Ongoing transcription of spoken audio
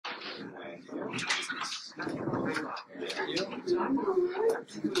Thank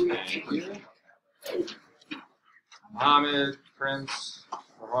you. Mohammed, Prince,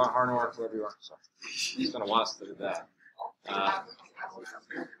 Harnor, whoever you are. Sorry. It's been a while since I did that.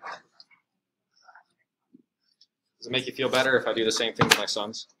 Does it make you feel better if I do the same thing with my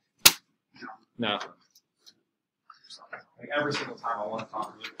sons? No. Like every single time I want to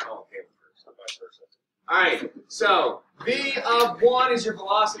talk to you, tell okay first, or vice versa. All right, so v of 1 is your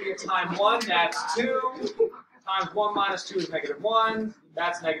velocity at time 1. That's 2 times 1 minus 2 is -1.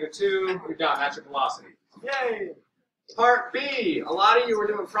 That's -2. You're done. That's your velocity. Yay! Part B. A lot of you are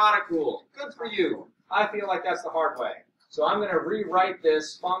doing product rule. Good for you. I feel like that's the hard way. So I'm going to rewrite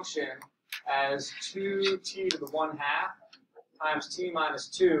this function as 2t to the 1/2 times t minus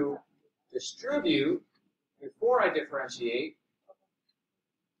 2 distribute before I differentiate.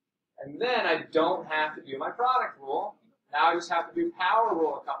 And then I don't have to do my product rule. Now I just have to do power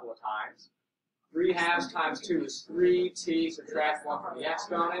rule a couple of times. 3/2 times 2 is 3t, subtract 1 from the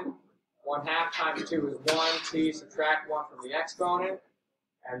exponent. 1/2 times 2 is 1t, subtract 1 from the exponent.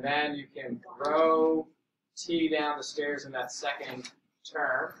 And then you can throw t down the stairs in that second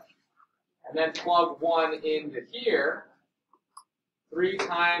term. And then plug 1 into here. 3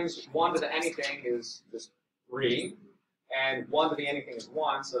 times 1 to the anything is just 3. And 1 to the anything is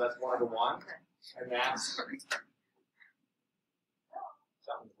 1, so that's 1 to 1. And that's...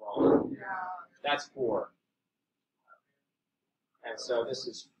 something's wrong. That's 4. And so this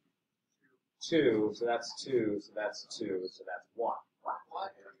is 2, so that's 2, so that's 2, so that's 1.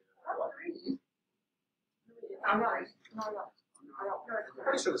 What? I'm right. No.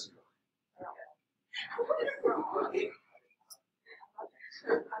 Pretty sure this is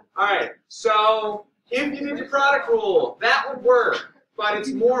Alright, so if you did your product rule, that would work. But it's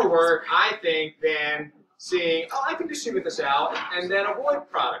more work, I think, than seeing, oh, I can distribute this out, and then avoid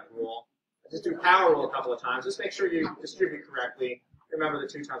product rule. Just do power rule a couple of times. Just make sure you distribute correctly. Remember that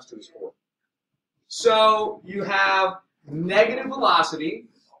 2 times 2 is 4. So you have negative velocity.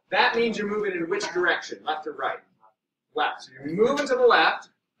 That means you're moving in which direction? Left or right? Left. So you're moving to the left,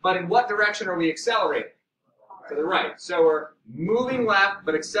 but in what direction are we accelerating? To the right. So we're moving left,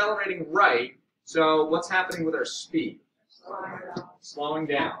 but accelerating right. So what's happening with our speed? Slowing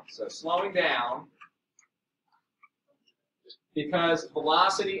down. So slowing down because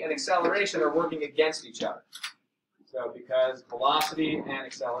velocity and acceleration are working against each other. So because velocity and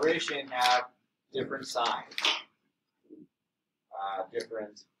acceleration have different signs.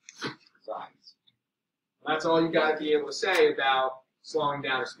 And that's all you got to be able to say about slowing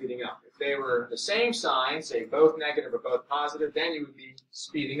down or speeding up. If they were the same sign, say both negative or both positive, then you would be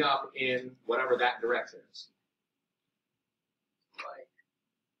speeding up in whatever that direction is.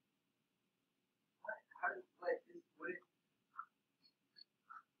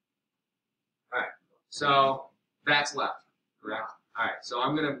 All right, so that's left, correct? All right, so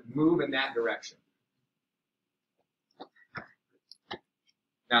I'm going to move in that direction.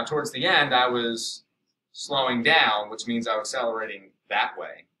 Now, towards the end, I was slowing down, which means I was accelerating that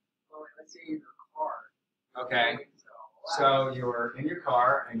way. Well, let's say you're in a car. Okay, so you're in your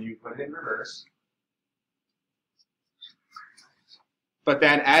car and you put it in reverse. But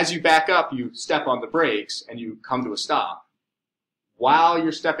then as you back up, you step on the brakes and you come to a stop. While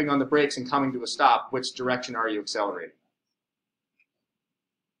you're stepping on the brakes and coming to a stop, which direction are you accelerating?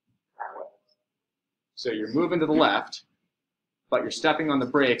 So you're moving to the left, but you're stepping on the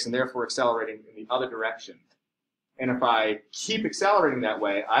brakes and therefore accelerating in the other direction. And if I keep accelerating that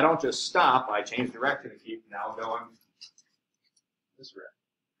way, I don't just stop, I change direction and keep now going this direction.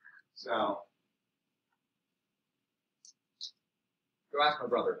 So, go ask my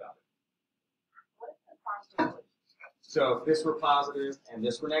brother about it. So if this were positive and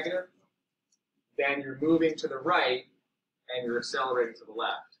this were negative, then you're moving to the right and you're accelerating to the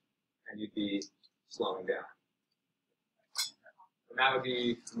left, and you'd be slowing down. And that would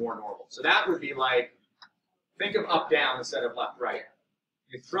be more normal. So that would be like, think of up, down instead of left, right.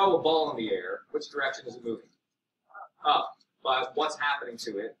 You throw a ball in the air, which direction is it moving? Up. But what's happening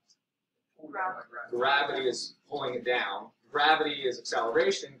to it? Gravity is pulling it down. Gravity is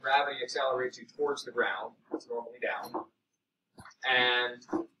acceleration. Gravity accelerates you towards the ground. It's normally down. And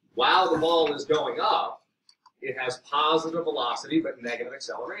while the ball is going up, it has positive velocity but negative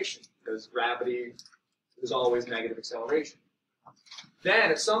acceleration, because gravity is always negative acceleration. Then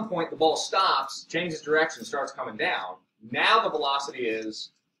at some point the ball stops, changes direction, starts coming down. Now the velocity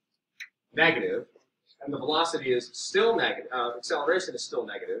is negative, and the velocity is still negative. Acceleration is still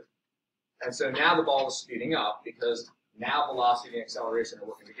negative. And so now the ball is speeding up because now velocity and acceleration are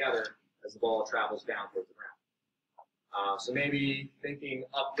working together as the ball travels down towards the ground. So maybe thinking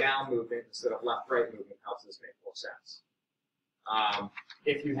up-down movement instead of left-right movement helps this make more sense.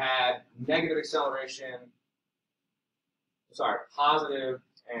 If you had negative acceleration, sorry, positive,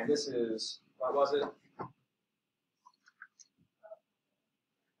 and this is, what was it?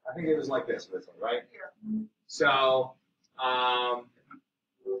 I think it was like this originally, right? Yeah. So,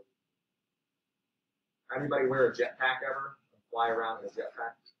 anybody wear a jetpack ever? Fly around in a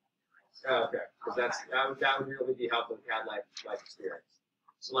jetpack? Oh, okay, because that would really be helpful if you had life experience.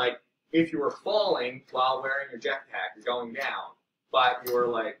 So like, if you were falling while wearing your jetpack, you're going down, but you're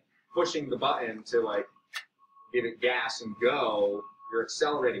like pushing the button to like give it gas and go, you're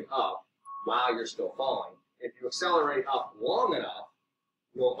accelerating up while you're still falling. If you accelerate up long enough,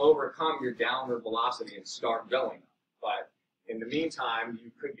 you'll overcome your downward velocity and start going up. But in the meantime, you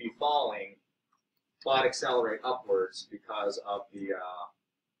could be falling, but accelerate upwards because of the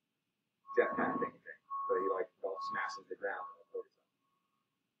jetpack thing. So you like don't smash into the ground.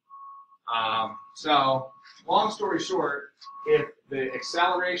 So, long story short, if the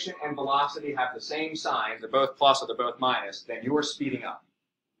acceleration and velocity have the same signs, they're both plus or they're both minus, then you're speeding up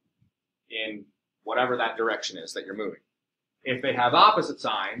in whatever that direction is that you're moving. If they have opposite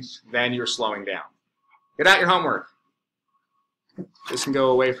signs, then you're slowing down. Get out your homework. This can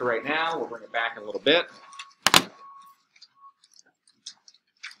go away for right now. We'll bring it back in a little bit.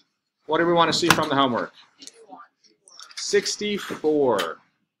 What do we want to see from the homework? 64.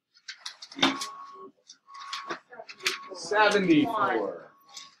 74.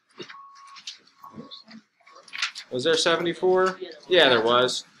 Was there 74? Yeah, there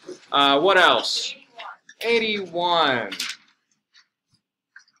was. What else? 81.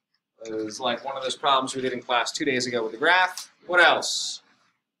 It was like one of those problems we did in class 2 days ago with the graph. What else?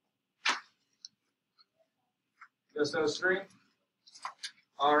 Just those three?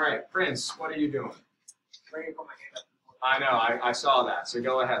 All right, Prince, what are you doing? I know, I saw that. So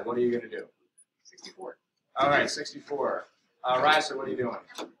go ahead. What are you going to do? 64. All right, 64. Riser, what are you doing?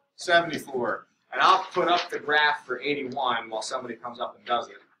 74. And I'll put up the graph for 81 while somebody comes up and does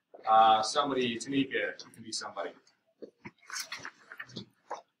it. Somebody, Tanika, you can be somebody.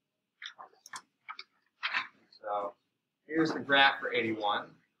 So here's the graph for 81.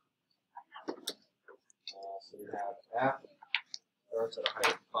 So we have F starts at a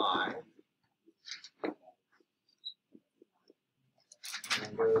height of 5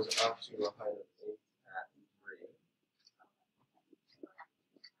 and goes up to a height of 8 at 3.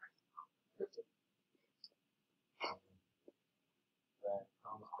 That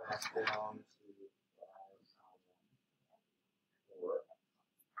comes back down to 4.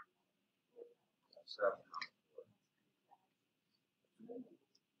 7.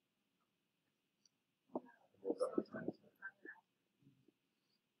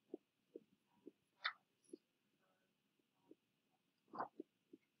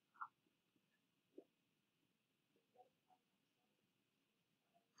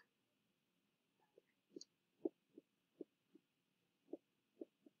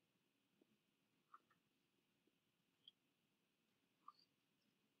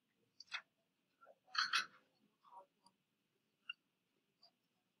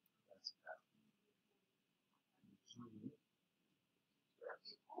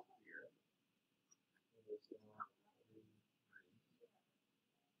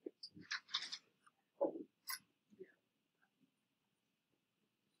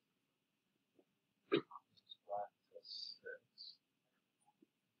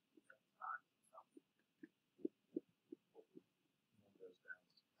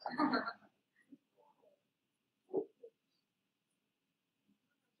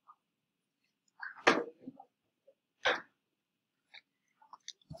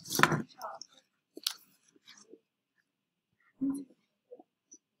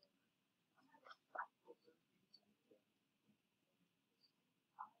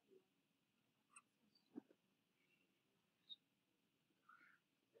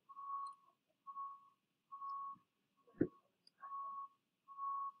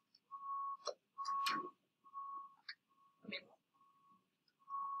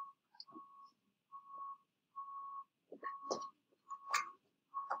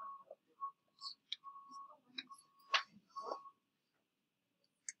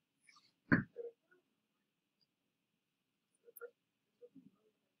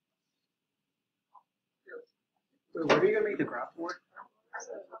 Wait, what are you gonna make the graph for?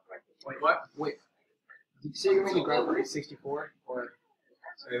 Wait, what? Wait, did you say you're gonna make the graph for 64? Or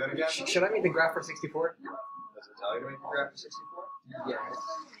Say that again? should I make the graph for 64? Does it tell you to make the graph for 64? Yeah.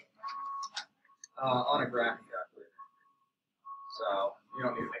 On a graph calculator. So you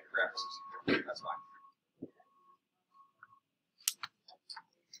don't need to make a graph for 64. That's fine.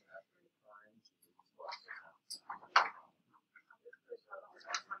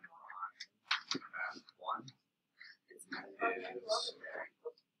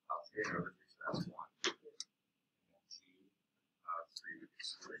 of 3 over 3, so that's 1. G of 3 is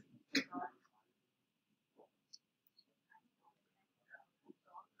 3.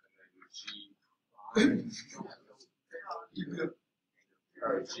 And then G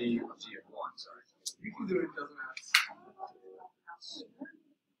or G of 1, sorry. You can do it, doesn't matter.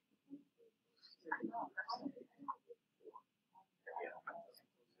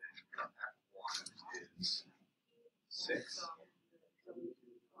 F1 is 6.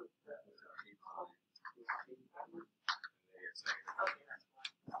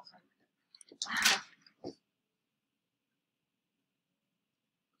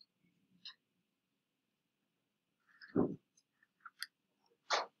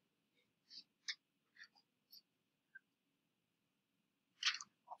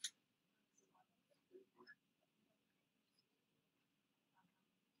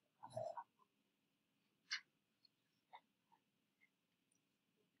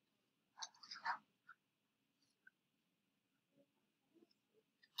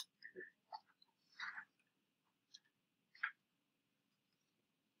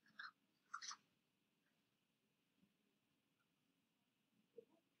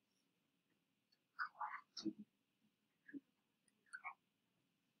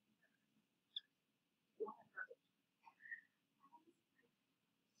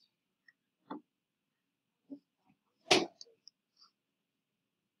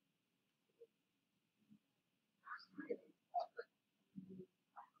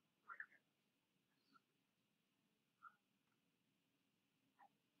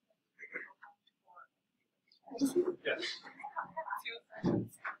 Yes.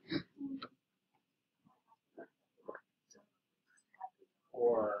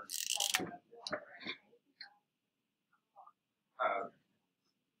 Or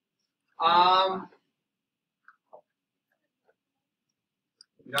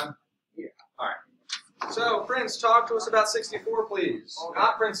you done? Yeah. All right. So, Prince, talk to us about 64, please. Okay.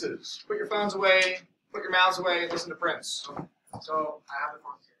 Not Princes. Put your phones away. Put your mouths away. And listen to Prince. So I have the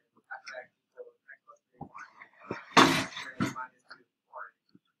function after x equals x plus 3 minus 2 4.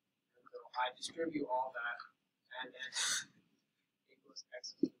 So I distribute all that, and then equals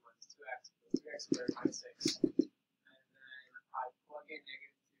x minus 2x plus 3x squared minus 6. And then I plug in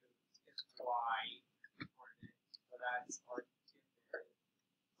negative 2 is y coordinate. So that's our 2 there.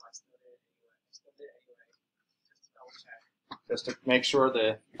 So I still did it anyway. Just to double check. Just to make sure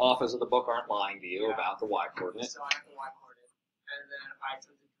the authors of the book aren't lying to you Yeah. about the y coordinate. So I have the y coordinate. And then I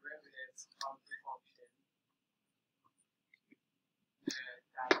took the derivatives of the function. And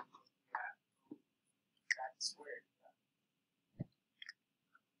that equals that's squared.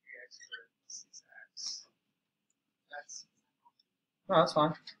 3x squared plus 6x. That's No, that's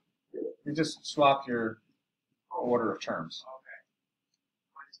fine. You just swap your order of terms. okay.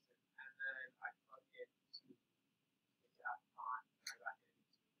 Minus 2. And then I plug it to the on. I got it.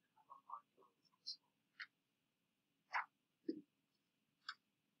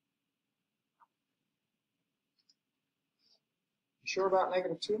 You sure about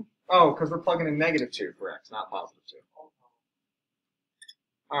negative 2? Oh, because we're plugging in negative 2 for x, not positive 2.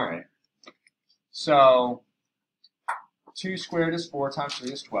 All right. So 2 squared is 4 times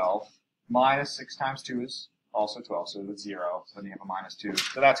 3 is 12. Minus 6 times 2 is also 12, so that's 0. So then you have a minus 2.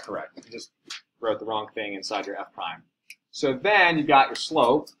 So that's correct. You just wrote the wrong thing inside your f prime. So then you got your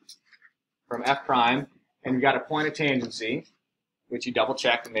slope from f prime, and you got a point of tangency, which you double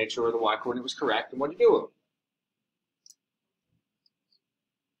checked and made sure the y coordinate was correct. And what do you do with it?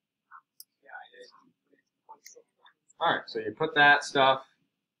 All right, so you put that stuff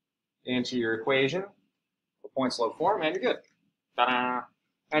into your equation, the point slope form, and you're good. Ta-da!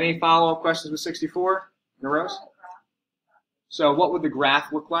 Any follow-up questions with 64 in a row? So what would the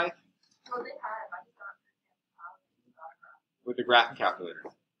graph look like with the graphing calculator?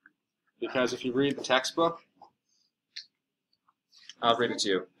 Because if you read the textbook, I'll read it to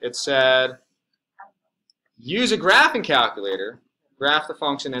you. It said, use a graphing calculator, graph the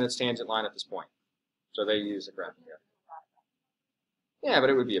function and its tangent line at this point. So they use a graphing calculator. Yeah,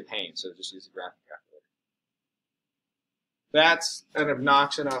 but it would be a pain, so just use a graphing calculator. That's an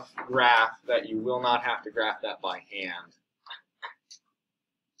obnoxious enough graph that you will not have to graph that by hand,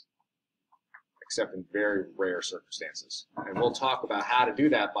 except in very rare circumstances. And we'll talk about how to do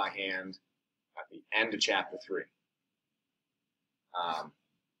that by hand at the end of chapter 3.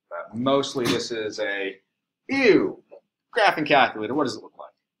 But mostly this is a, ew, graphing calculator, what does it look like?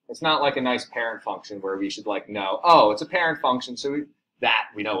 It's not like a nice parent function where we should like know, oh, it's a parent function, so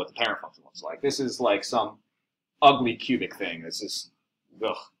we know what the parent function looks like. This is like some ugly cubic thing. This is,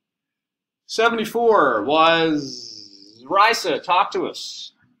 ugh. 74 was Brysa, talk to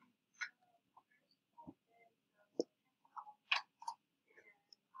us.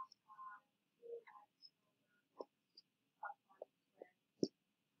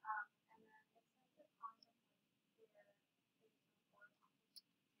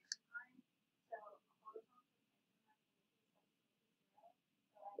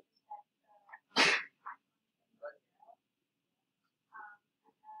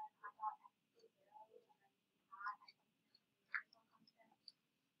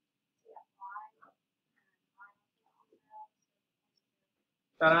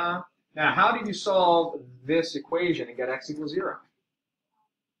 Ta-da. Now, how did you solve this equation and get x equals 0?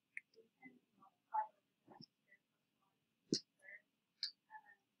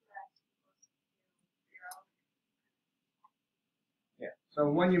 Yeah. So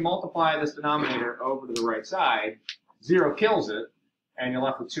when you multiply this denominator over to the right side, 0 kills it, and you're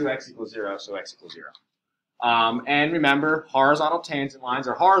left with 2x equals 0, so x equals 0. And remember, horizontal tangent lines,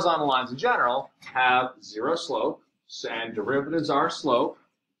 or horizontal lines in general, have 0 slope, and derivatives are slope.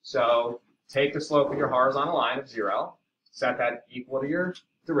 So take the slope of your horizontal line of 0, set that equal to your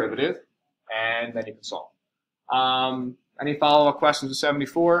derivative, and then you can solve. Any follow-up questions with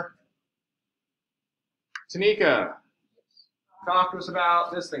 74? Tanika, talk to us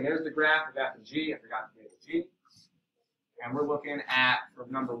about this thing. There's the graph of f and g. I forgot to make a g. And we're looking at, for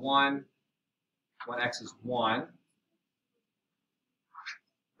number 1, when x is 1,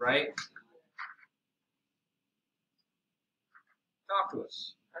 right? Talk to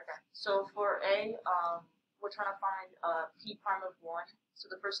us. Okay. So for A, we're trying to find p prime of 1.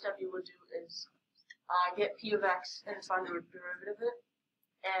 So the first step you would do is get p of x and find the derivative of it.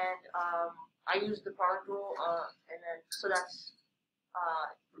 And I use the product rule, and then so that's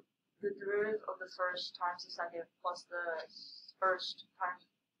the derivative of the first times the second plus the first times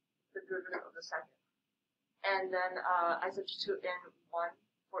the derivative of the second. And then I substitute in 1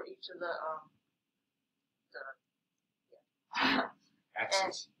 for each of the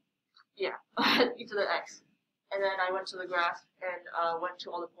X's. yeah, each of the x. And then I went to the graph and went to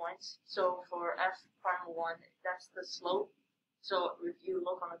all the points. So for f prime of 1, that's the slope. So if you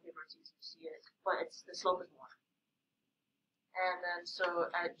look on the paper, it's easy to see it, but it's the slope is 1. And then so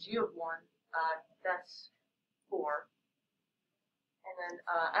at g of 1, that's 4. And then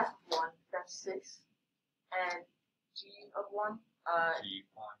f of 1, that's 6. And g of 1, G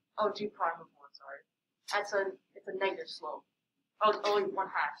prime. oh, g prime of 1, sorry. It's a negative slope. Oh, only 1/2,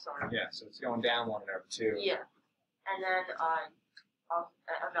 sorry. Yeah, so it's going down 1/2. Yeah. And then I'll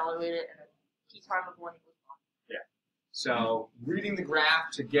evaluate it, and then p prime of 1 equals 1. Yeah. So reading the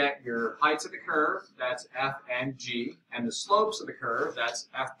graph to get your heights of the curve, that's f and g, and the slopes of the curve, that's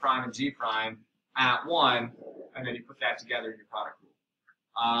f prime and g prime at 1, and then you put that together in your product rule.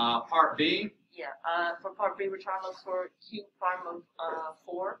 Part B. Yeah. For part B, we're trying to look for q prime of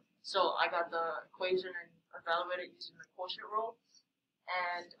 4. So I got the equation and evaluated using the quotient rule.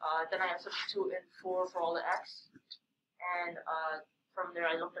 And then I substitute in 4 for all the x. And from there,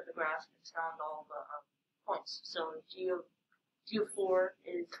 I looked at the graph and found all the points. So g of 4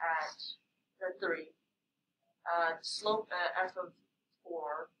 is at the 3. The slope at f of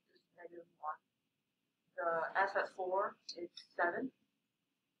 4 is -1. The f at 4 is 7.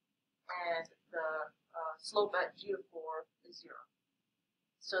 And the slope at g of 4 is 0.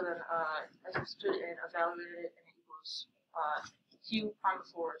 So then I substituted and evaluated it, and it equals q prime of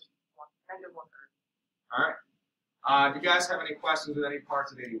 4 is -1/3. All right. Do you guys have any questions with any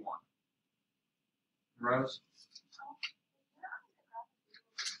parts of 81? Rose?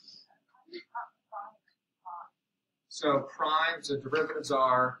 So primes, the derivatives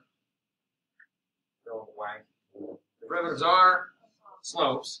are, go away. Derivatives are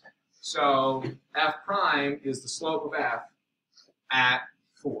slopes. So f prime is the slope of f at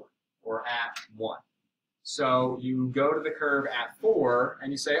 4 or at 1. So you go to the curve at 4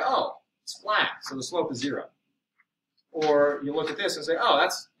 and you say, oh, it's flat, so the slope is 0. Or you look at this and say, oh,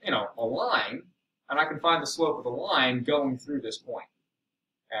 that's, a line, and I can find the slope of the line going through this point.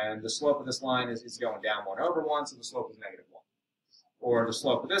 And the slope of this line is going down 1/1, so the slope is -1. Or the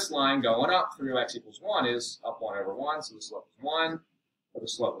slope of this line going up through x equals 1 is up 1/1, so the slope is 1. Or the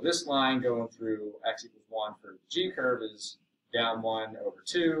slope of this line going through x equals 1 for the g curve is down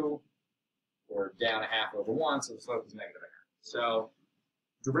 1/2, or down 1/2/1, so the slope is -1. So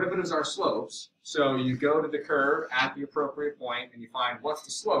derivatives are slopes, so you go to the curve at the appropriate point and you find what's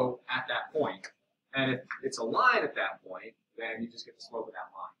the slope at that point. And if it's a line at that point, then you just get the slope of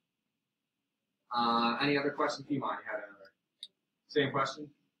that line. Any other questions? Kimon, you had another. Same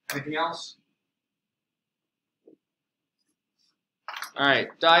question? Anything else? All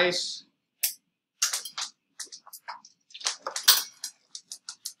right, dice.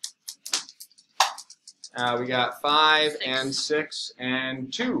 We got 5 and 6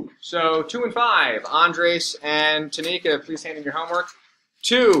 and 2. So 2 and 5. Andres and Tanika, please hand in your homework.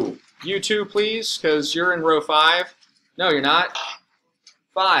 2. You 2, please, because you're in row 5. No, you're not.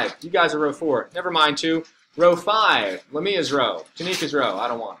 5. You guys are row 4. Never mind 2. Row 5. Lamia's row. Tanika's row. I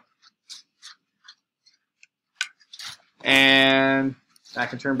don't want it. And I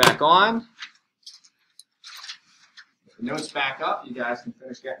can turn back on. The notes back up. You guys can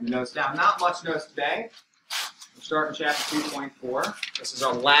finish getting the notes down. Not much notes today. We'll start in chapter 2.4. This is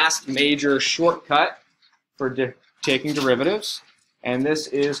our last major shortcut for taking derivatives. And this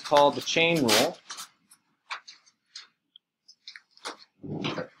is called the chain rule.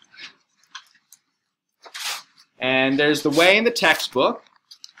 And there's the way in the textbook.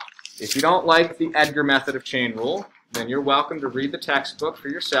 If you don't like the Edgar method of chain rule, then you're welcome to read the textbook for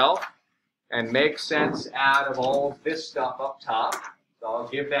yourself and make sense out of all of this stuff up top. So I'll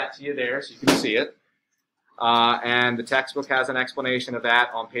give that to you there so you can see it. And the textbook has an explanation of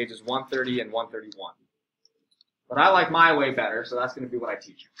that on pages 130 and 131. But I like my way better, so that's going to be what I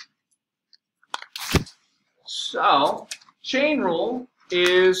teach you. So, chain rule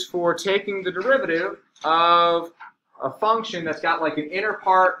is for taking the derivative of a function that's got like an inner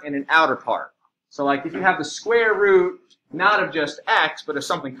part and an outer part. So like if you have the square root, not of just x, but of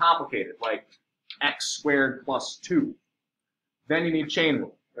something complicated, like x squared plus 2, then you need chain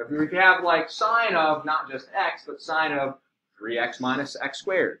rule. If you have like sine of not just x, but sine of 3x minus x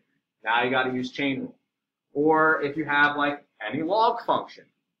squared, now you got to use chain rule. Or if you have like any log function,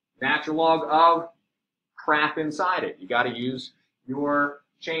 natural log of crap inside it, you got to use your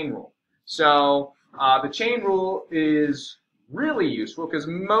chain rule. So the chain rule is really useful because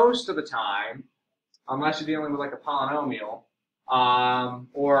most of the time, unless you're dealing with like a polynomial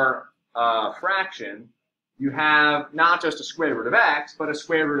or a fraction, you have not just a square root of x, but a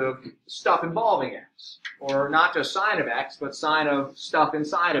square root of stuff involving x. Or not just sine of x, but sine of stuff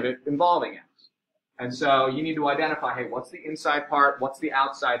inside of it involving x. And so you need to identify, hey, what's the inside part, what's the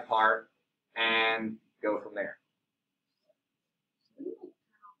outside part, and go from there.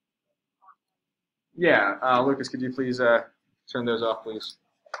 Yeah, Lucas, could you please turn those off, please?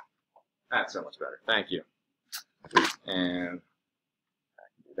 That's so much better. Thank you. And I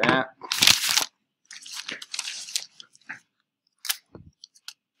can do that.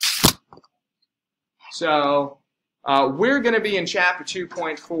 So we're going to be in chapter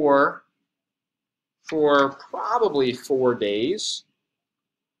 2.4 for probably 4 days,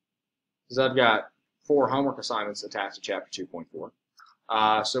 because I've got 4 homework assignments attached to chapter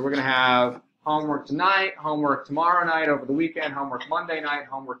 2.4. So we're going to have homework tonight, homework tomorrow night, over the weekend, homework Monday night,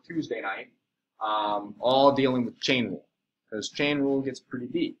 homework Tuesday night, all dealing with chain rule, because chain rule gets pretty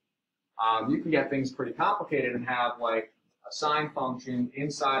deep. You can get things pretty complicated and have like a sine function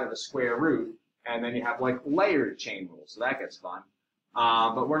inside of a square root, and then you have like layered chain rules, so that gets fun.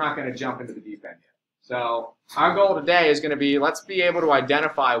 But we're not going to jump into the deep end yet. So our goal today is going to be, let's be able to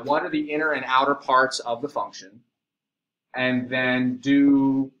identify what are the inner and outer parts of the function, and then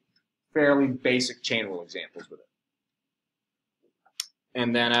do fairly basic chain rule examples with it.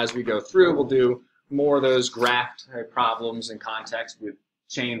 And then as we go through, we'll do more of those graph type problems in context with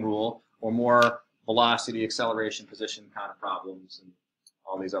chain rule, or more velocity, acceleration, position kind of problems, and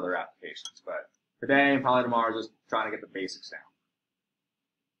all these other applications. But today and probably tomorrow, just trying to get the basics down.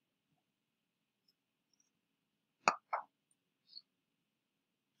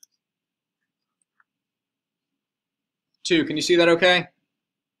 Two, can you see that okay?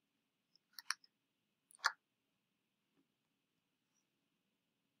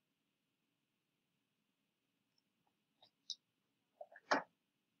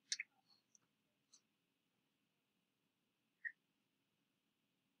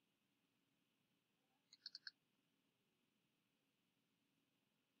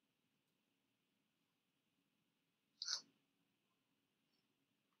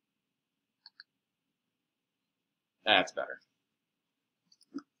 That's better.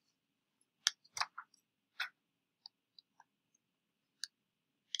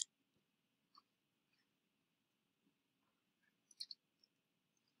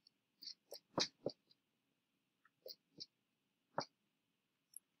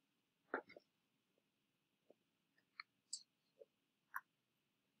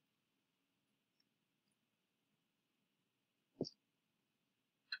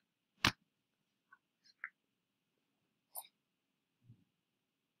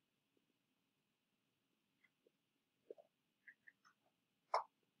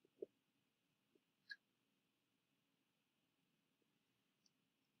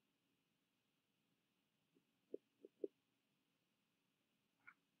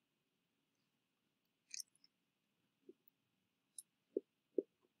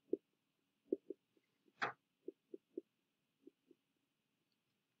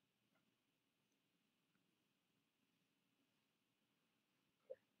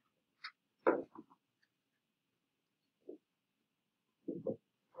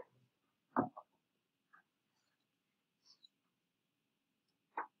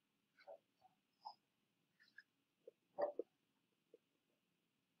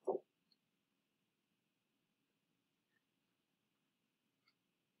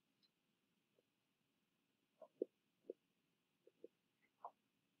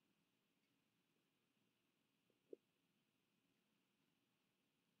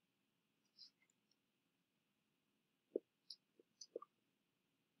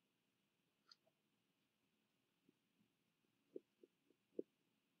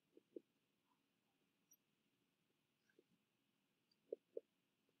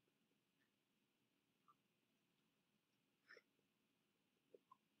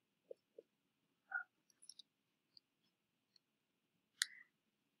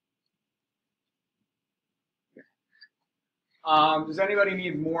 Does anybody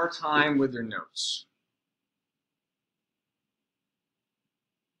need more time with their notes?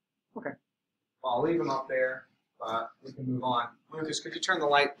 Okay. Well, I'll leave them up there, but we can move on. Lucas, could you turn the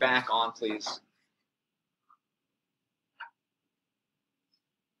light back on, please?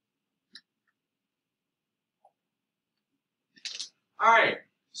 All right.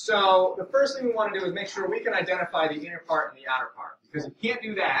 So the first thing we want to do is make sure we can identify the inner part and the outer part. Because if you can't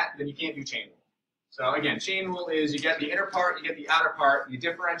do that, then you can't do chain rule. So again, chain rule is you get the inner part, you get the outer part, you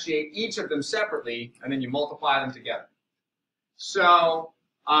differentiate each of them separately, and then you multiply them together. So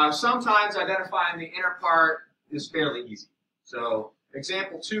sometimes identifying the inner part is fairly easy. So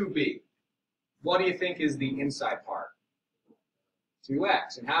example 2b, what do you think is the inside part?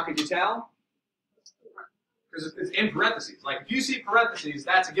 2x. And how could you tell? Because it's in parentheses. Like, if you see parentheses,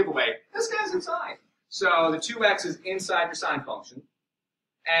 that's a giveaway. This guy's inside. So the 2x is inside your sine function.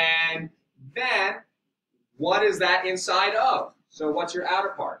 And then, what is that inside of? So what's your outer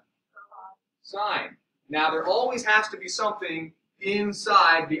part? Sine. Now, there always has to be something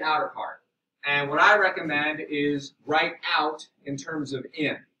inside the outer part. And what I recommend is write out in terms of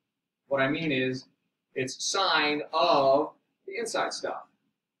in. What I mean is, it's sine of the inside stuff.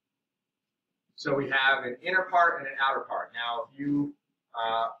 So we have an inner part and an outer part. Now, if you,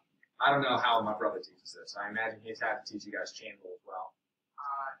 I don't know how my brother teaches this. I imagine he's had to teach you guys chain rule as well.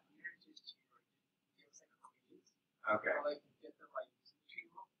 Okay.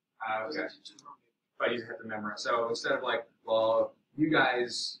 Okay. But you have to memorize. So instead of like, well, you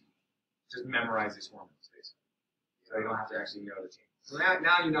guys just memorize these formulas, basically. So you don't have to actually know the chain. So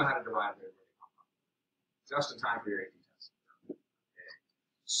now you know how to derive it. Just in time for your AP test. Okay.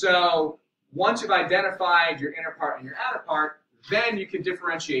 So once you've identified your inner part and your outer part, then you can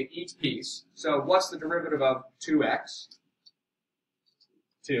differentiate each piece. So what's the derivative of 2x?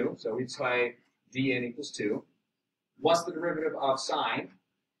 2. So we'd say dn equals 2. What's the derivative of sine?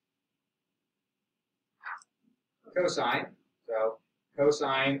 Cosine. So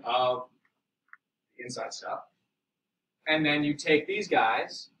cosine of the inside stuff. And then you take these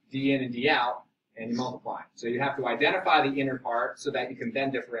guys, d in and d out, and you multiply. So you have to identify the inner part so that you can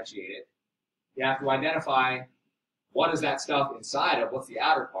then differentiate it. You have to identify what is that stuff inside of, what's the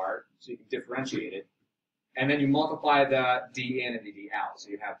outer part, so you can differentiate it. And then you multiply the d in and the d out. So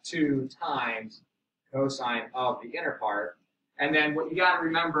you have 2 times cosine of the inner part. And then what you got to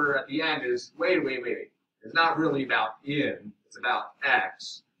remember at the end is, wait. It's not really about in, it's about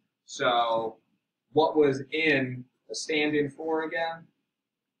x. So what was in a stand-in for again?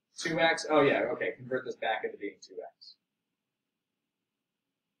 2x? Oh yeah, okay, convert this back into being 2x.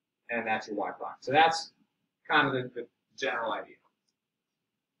 And that's your y prime. So that's kind of the general idea.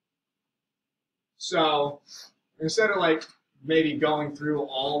 So instead of like maybe going through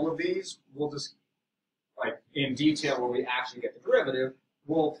all of these, we'll just like in detail where we actually get the derivative,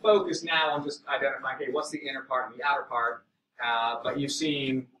 we'll focus now on just identifying, okay, what's the inner part and the outer part, but you've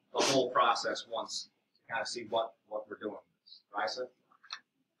seen the whole process once to kind of see what we're doing with this. Right, so?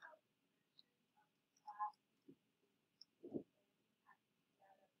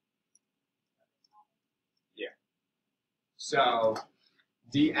 Yeah. So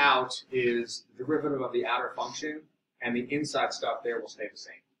d out is the derivative of the outer function, and the inside stuff there will stay the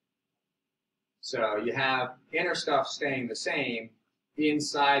same. So you have inner stuff staying the same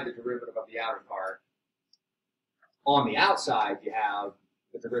inside the derivative of the outer part. On the outside, you have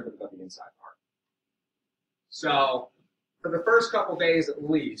the derivative of the inside part. So for the first couple days at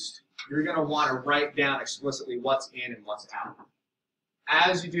least, you're going to want to write down explicitly what's in and what's out.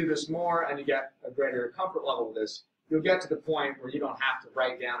 As you do this more and you get a greater comfort level with this, you'll get to the point where you don't have to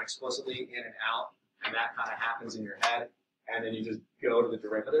write down explicitly in and out, and that kind of happens in your head, and then you just go to the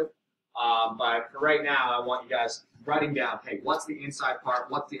derivative. But for right now, I want you guys writing down, hey, what's the inside part,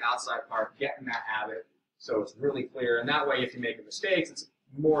 what's the outside part, get in that habit so it's really clear. And that way, if you make mistakes, it's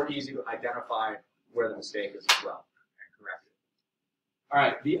more easy to identify where the mistake is as well and correct it. All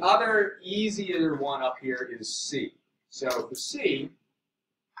right, the other easier one up here is C. So for C,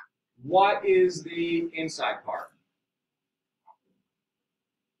 what is the inside part?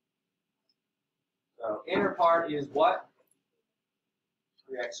 So inner part is what?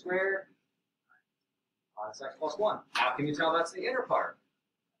 3x squared minus x plus 1. How can you tell that's the inner part?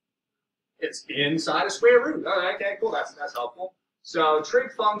 It's inside a square root. Oh, okay, cool. That's helpful. So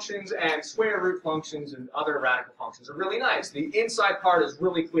trig functions and square root functions and other radical functions are really nice. The inside part is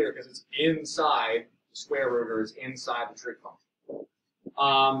really clear because it's inside the square root or it's inside the trig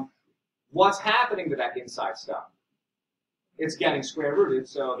function. What's happening to that inside stuff? It's getting square rooted,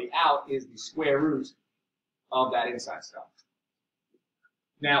 so the out is the square root of that inside stuff.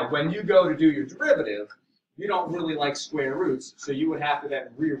 Now, when you go to do your derivative, you don't really like square roots, so you would have to then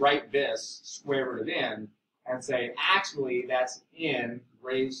rewrite this square root of n and say, actually, that's n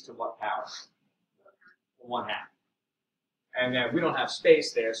raised to what power? 1/2. And then we don't have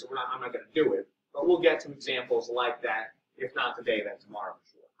space there, so I'm not going to do it. But we'll get to examples like that, if not today, then tomorrow for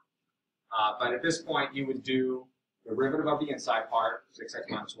sure. But at this point, you would do the derivative of the inside part, 6x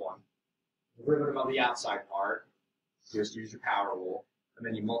minus 1. Derivative of the outside part, just use your power rule, and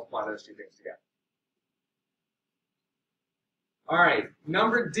then you multiply those two things together. All right,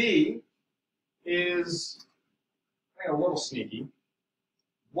 number D is a little sneaky.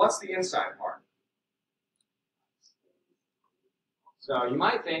 What's the inside part? So you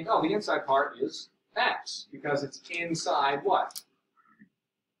might think, oh, the inside part is x, because it's inside what?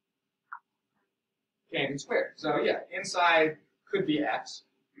 Tangent squared. So yeah, inside could be x.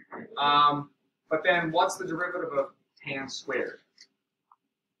 But then what's the derivative of tan squared?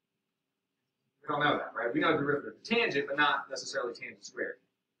 We don't know that, right? We know the derivative of tangent, but not necessarily tangent squared.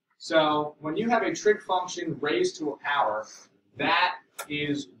 So when you have a trig function raised to a power, that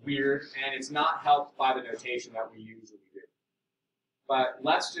is weird, and it's not helped by the notation that we usually do. But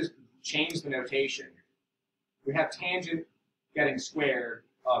let's just change the notation. We have tangent getting squared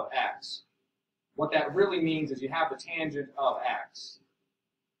of x. What that really means is you have the tangent of x.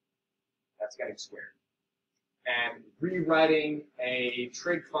 That's getting squared. And rewriting a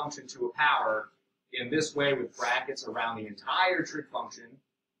trig function to a power in this way with brackets around the entire trig function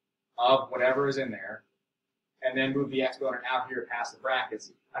of whatever is in there, and then move the exponent out here past the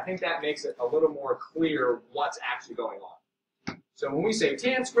brackets, I think that makes it a little more clear what's actually going on. So when we say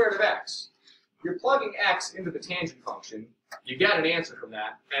tan squared of x, you're plugging x into the tangent function, you get an answer from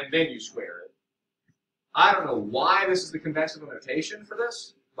that, and then you square it. I don't know why this is the conventional notation for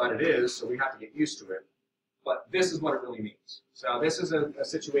this, but it is, so we have to get used to it. But this is what it really means. So this is a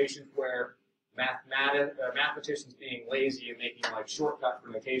situation where mathematicians being lazy and making like shortcut for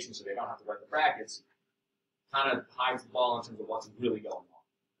notation so they don't have to write the brackets kind of hides the ball in terms of what's really going on.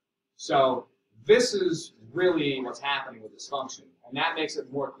 So this is really what's happening with this function, and that makes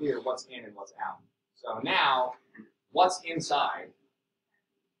it more clear what's in and what's out. So now, what's inside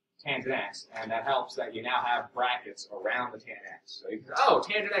tangent x, and that helps that you now have brackets around the tangent x. So you can say, oh,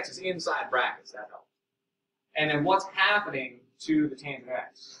 tangent x is inside brackets, that helps. And then what's happening to the tangent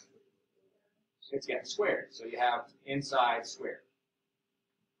x? It's getting squared, so you have inside squared.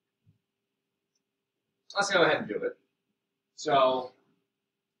 Let's go ahead and do it. So,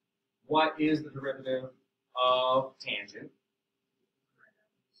 what is the derivative of tangent?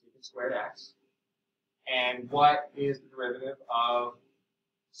 Secant squared x. And what is the derivative of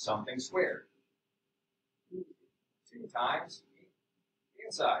something squared? 2 times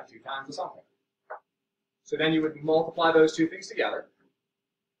inside, 2 times the something. So then you would multiply those two things together.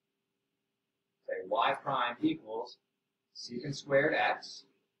 Say y prime equals secant squared x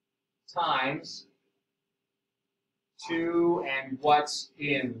times 2 and what's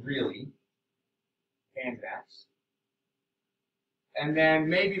in really tangent x. And then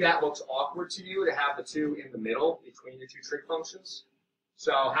maybe that looks awkward to you to have the 2 in the middle between your two trig functions.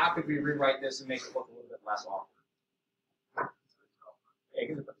 So how could we rewrite this and make it look a little bit less awkward? Yeah,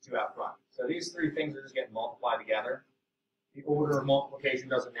 you can put the 2 out front. So these 3 things are just getting multiplied together. The order of multiplication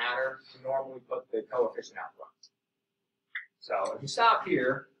doesn't matter. We normally put the coefficient out front. So if you stop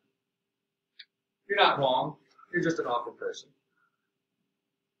here, you're not wrong. You're just an awkward person.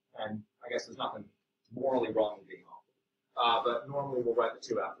 And I guess there's nothing morally wrong with being awkward. But normally we'll write the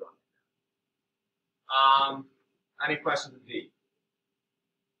 2 out front. Any questions with D?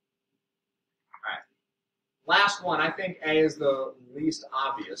 All right. Last one, I think A is the least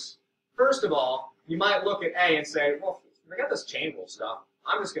obvious. First of all, you might look at A and say, well, forget this chain rule stuff.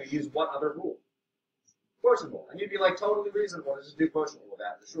 I'm just going to use what other rule? Quotient rule. And you'd be like totally reasonable to just do quotient rule with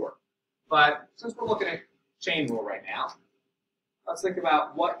that for sure. But since we're looking at chain rule right now, let's think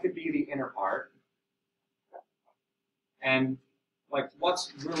about what could be the inner part. And like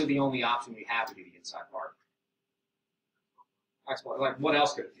what's really the only option we have to be the inside part? Like what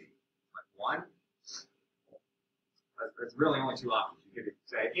else could it be? Like 1? There's really only 2 options. You could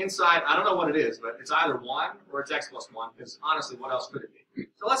say inside, I don't know what it is, but it's either 1 or it's x plus 1, because honestly, what else could it be?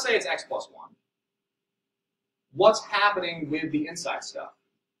 So let's say it's x plus 1. What's happening with the inside stuff?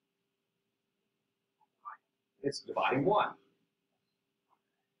 It's dividing 1.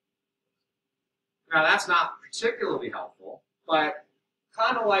 Now that's not particularly helpful, but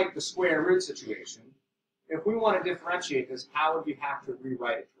kind of like the square root situation, if we want to differentiate this, how would we have to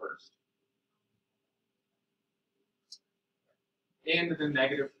rewrite it first? Into the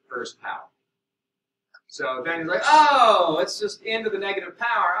negative first power. So then you're like, oh, it's just into the negative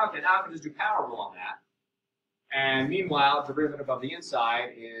power. Okay, now I can just do power rule on that. And meanwhile, derivative of the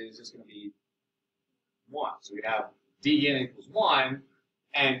inside is just going to be 1. So we have d in equals 1,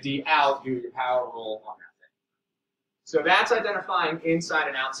 and d out, do your power rule on that thing. So that's identifying inside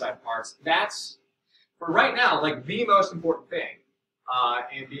and outside parts. That's, for right now, like the most important thing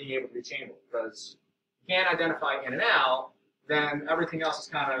in being able to do chain rule. Because if you can't identify in and out, then everything else is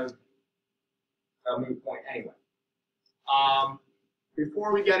kind of a moot point anyway.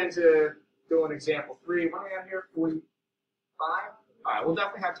 Before we get into doing example 3, what do we have here? 45? All right, we'll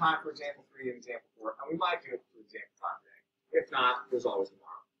definitely have time for example 3 and example 4, and we might do it for example 5 today. If not, there's always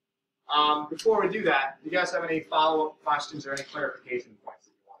tomorrow. Before we do that, do you guys have any follow-up questions or any clarification points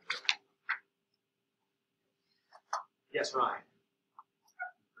that you want to do? Yes, Ryan.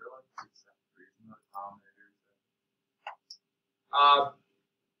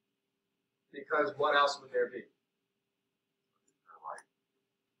 Because what else would there be?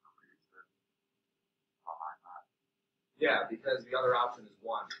 Yeah, because the other option is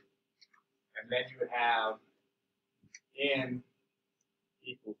 1. And then you would have in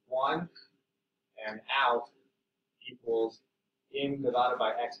equals 1 and out equals in divided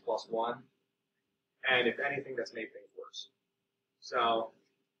by x plus 1. And if anything, that's made things worse. So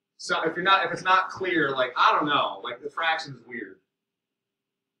if it's not clear, like, I don't know, like the fraction is weird.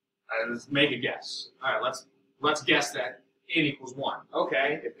 Let's make a guess. All right, let's guess that in equals 1.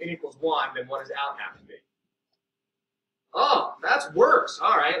 Okay, if in equals 1, then what does out have to be? Oh, that's worse.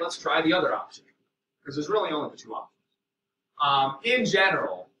 All right, let's try the other option, because there's really only the 2 options. In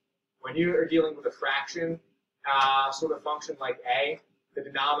general, when you are dealing with a fraction sort of function like a, the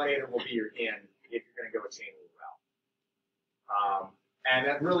denominator will be your in if you're going to go a chain rule route. And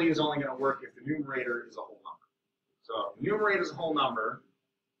that really is only going to work if the numerator is a whole number. So if the numerator is a whole number,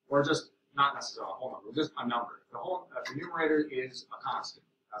 or just not necessarily a whole number, just a number. If the numerator is a constant,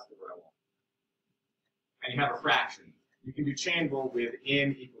 that's the word I want. And you have a fraction. You can do chain rule with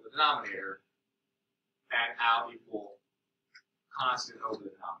in equal the denominator and out equal constant over the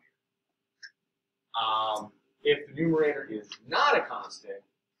denominator. If the numerator is not a constant,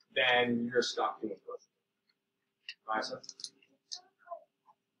 then you're stuck doing both. Lisa?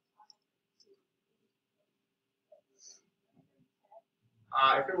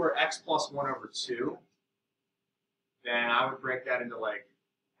 If it were x plus 1 over 2, then I would break that into like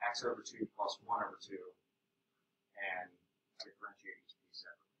x over 2 plus 1 over 2 and differentiate each piece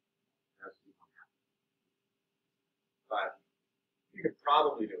separately. But you could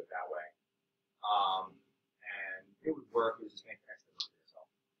probably do it that way. And it would work, it would just make the extra work for yourself.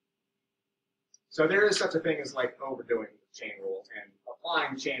 So there is such a thing as like overdoing chain rule and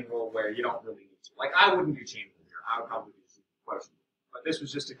applying chain rule where you don't really need to. Like I wouldn't do chain rule here, I would probably do quotient. But this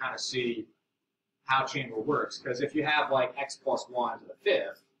was just to kind of see how chain rule works, because if you have like x plus 1 to the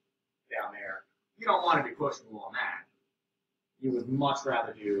 5th down there, you don't want to do quotient rule on that. You would much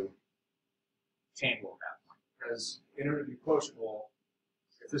rather do chain rule at that point, because in order to do quotient rule,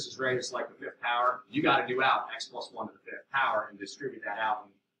 if this is raised like the 5th power, you got to do out x plus 1 to the 5th power and distribute that out,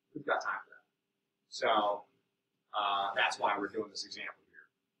 and we've got time for that. So that's why we're doing this example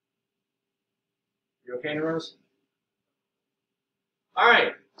here. You okay, Nerose? All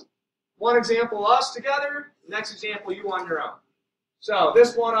right, one example us together, next example you on your own. So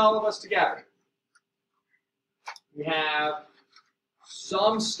this one, all of us together. We have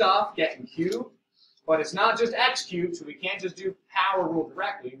some stuff getting cubed, but it's not just x cubed, so we can't just do power rule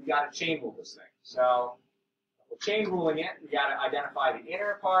directly. We got to chain rule this thing. So we're chain ruling it. We got to identify the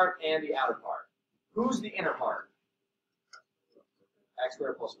inner part and the outer part. Who's the inner part? X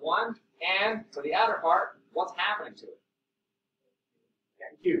squared plus 1. And for the outer part, what's happening to it?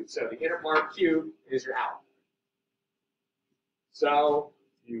 Cubed. So the inner part cubed is your out. So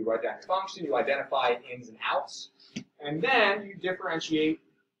you write down your function, you identify ins and outs, and then you differentiate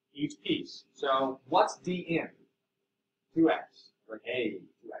each piece. So what's d in? 2x. Like, hey,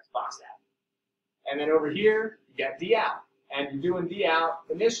 2x, box that. And then over here, you get d out. And you're doing d out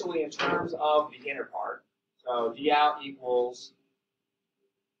initially in terms of the inner part. So d out equals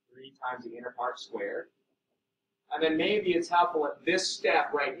 3 times the inner part squared. And then maybe it's helpful at this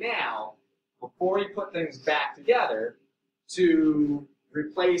step right now, before you put things back together, to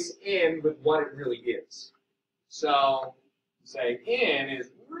replace in with what it really is. So, say in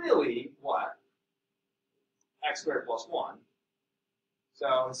is really what? X squared plus 1.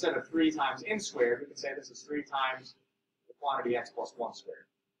 So instead of 3 times in squared, we can say this is 3 times the quantity x plus 1 squared.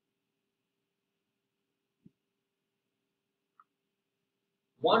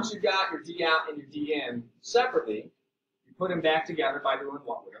 Once you've got your d out and your d in separately, you put them back together by doing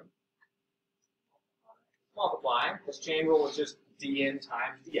what with them? Multiplying, because chain rule is just d in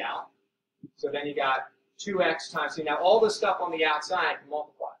times d out. So then you got 2x times 3. Now, all this stuff on the outside can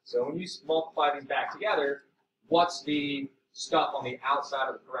multiply. So when you multiply these back together, what's the stuff on the outside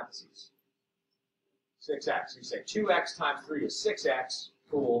of the parentheses? 6x. So you say 2x times 3 is 6x.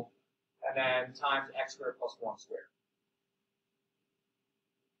 Cool. And then times x squared plus 1 squared.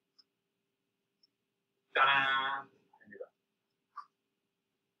 Ta-da! And you're done.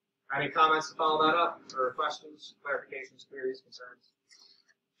 Any comments to follow that up? Or questions, clarifications, queries, concerns?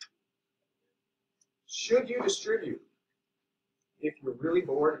 Should you distribute? If you're really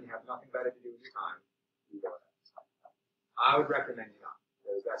bored and you have nothing better to do with your time, you go ahead. I would recommend you not,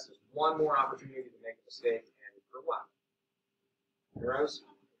 because that's just one more opportunity to make a mistake, and for what? Rose?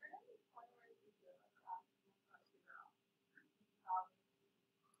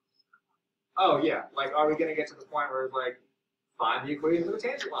 Oh yeah, like are we going to get to the point where it's like, find the equation of a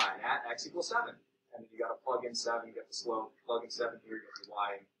tangent line at x equals 7, and then you got to plug in 7, you get the slope, plug in 7 here, you get the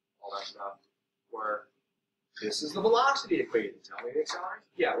y, and all that stuff. Or this is the velocity equation. Tell me the acceleration.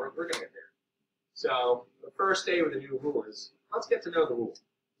 Yeah, we're going to get there. So the first day with the new rule is, let's get to know the rule.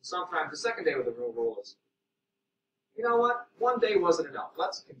 Sometimes the second day with the new rule is, you know what? One day wasn't enough.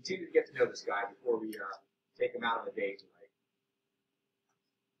 Let's continue to get to know this guy before we take him out on a date to like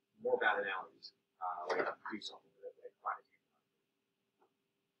more bad analogies. Like do something with it, like find a team.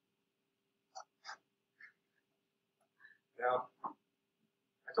 Now,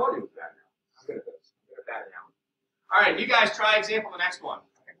 I told you it was bad now. I'm good at this. I'm good at bad analogy. All right, you guys try example the next one.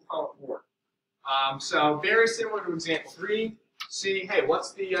 I think we'll call it 4. So very similar to example 3. See, hey,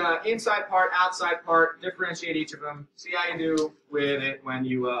 what's the inside part, outside part, differentiate each of them, see how you do with it when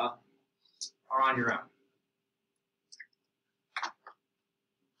you are on your own.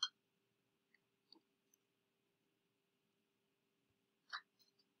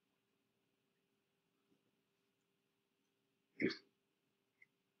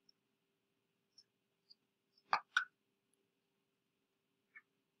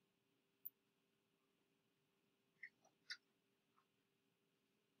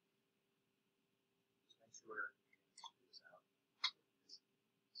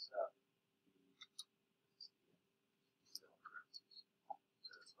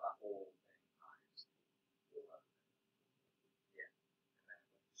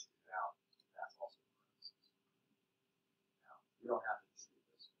 You don't have to distribute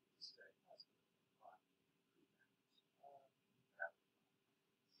this.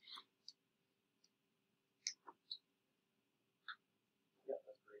 Yeah,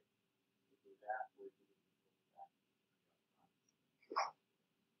 that's great. We do that. We do that.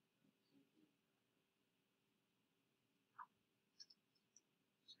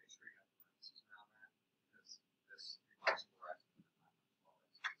 Just make sure you have parentheses around that, because this becomes correct.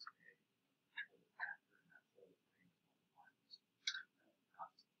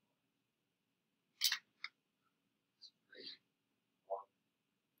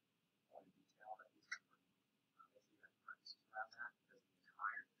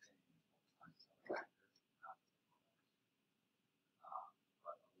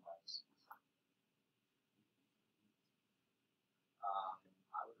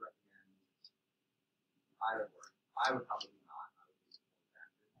 I would recommend either or. I would probably not. I would use more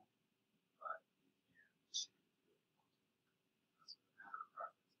factor, but you can choose to do it. That's a matter of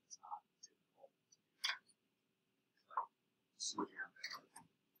preference. It's not difficult to do. Like switching out that other thing.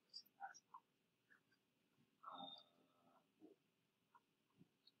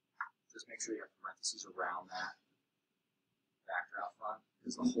 Just make sure you have parentheses around that factor out front,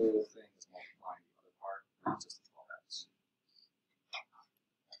 because the whole thing is multiplying the other part, not just the 12x.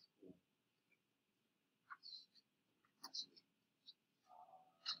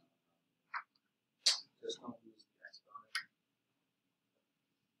 Just don't use the exponent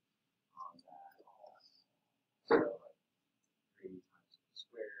on that. So like 3 times the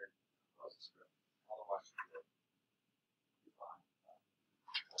squared plus the square. Otherwise you'll be fine.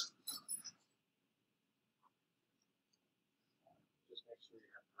 Just make sure you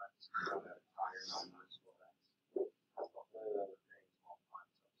have parentheses on that entire number as well. That's the whole thing multiplying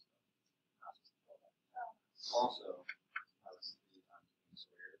some stuff, not just the 12x. Also, that was 3 times the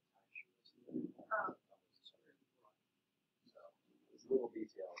squared. Little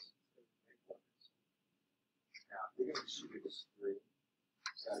details. Now, if you're going to distribute this 3,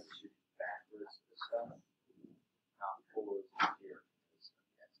 it's got to distribute backwards to this stuff, not forward to here.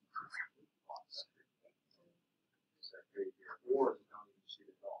 So 3 here. Or you don't even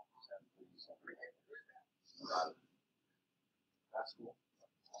distribute at all. Just have 3 separate. That's cool.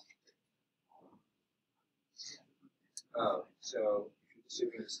 Oh, so if you're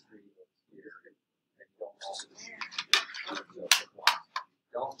distributing this 3 here, then you don't also distribute. So pick 1.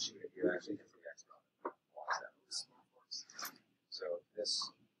 Don't shoot it here, actually, because the exponent.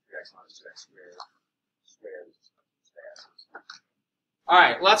 this 3x minus 2x squared. All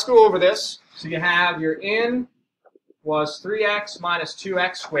right, let's go over this. So you have your in was 3x minus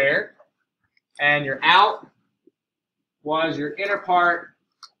 2x squared, and your out was your inner part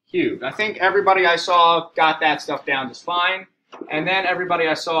cubed. I think everybody I saw got that stuff down just fine. And then everybody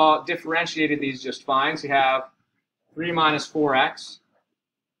I saw differentiated these just fine. So you have 3 minus 4x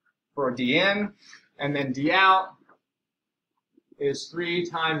for d in, and then d out is 3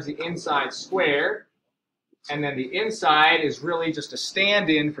 times the inside squared. And then the inside is really just a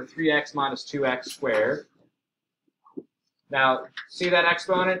stand-in for 3x minus 2x squared. Now, see that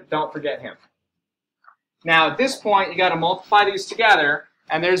exponent? Don't forget him. Now, at this point, you got to multiply these together,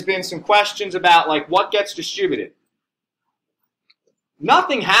 and there's been some questions about, like, what gets distributed.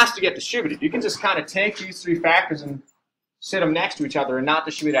 Nothing has to get distributed. You can just kind of take these three factors and sit them next to each other and not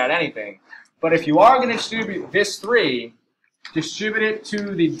distribute out anything. But if you are going to distribute this 3, distribute it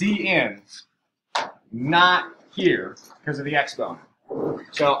to the d in, not here, because of the exponent.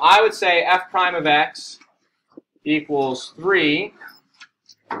 So I would say f prime of x equals 3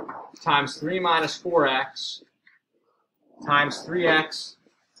 times 3 minus 4x times 3x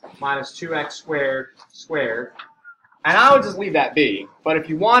minus 2x squared. And I would just leave that be. But if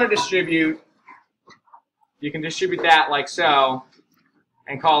you want to distribute, you can distribute that like so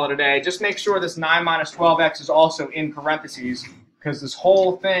and call it a day. Just make sure this 9 minus 12x is also in parentheses, because this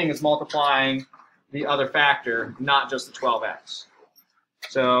whole thing is multiplying the other factor, not just the 12x.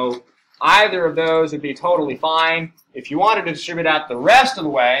 So either of those would be totally fine. If you wanted to distribute out the rest of the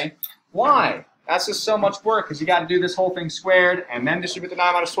way, why? That's just so much work, because you got to do this whole thing squared and then distribute the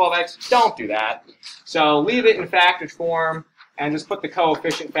 9 minus 12x. Don't do that. So leave it in factored form and just put the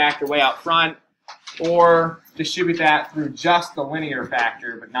coefficient factor way out front, or distribute that through just the linear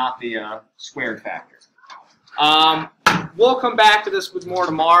factor but not the squared factor. We'll come back to this with more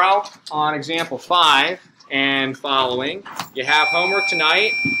tomorrow on example 5 and following. You have homework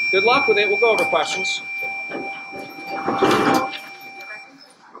tonight. Good luck with it. We'll go over questions.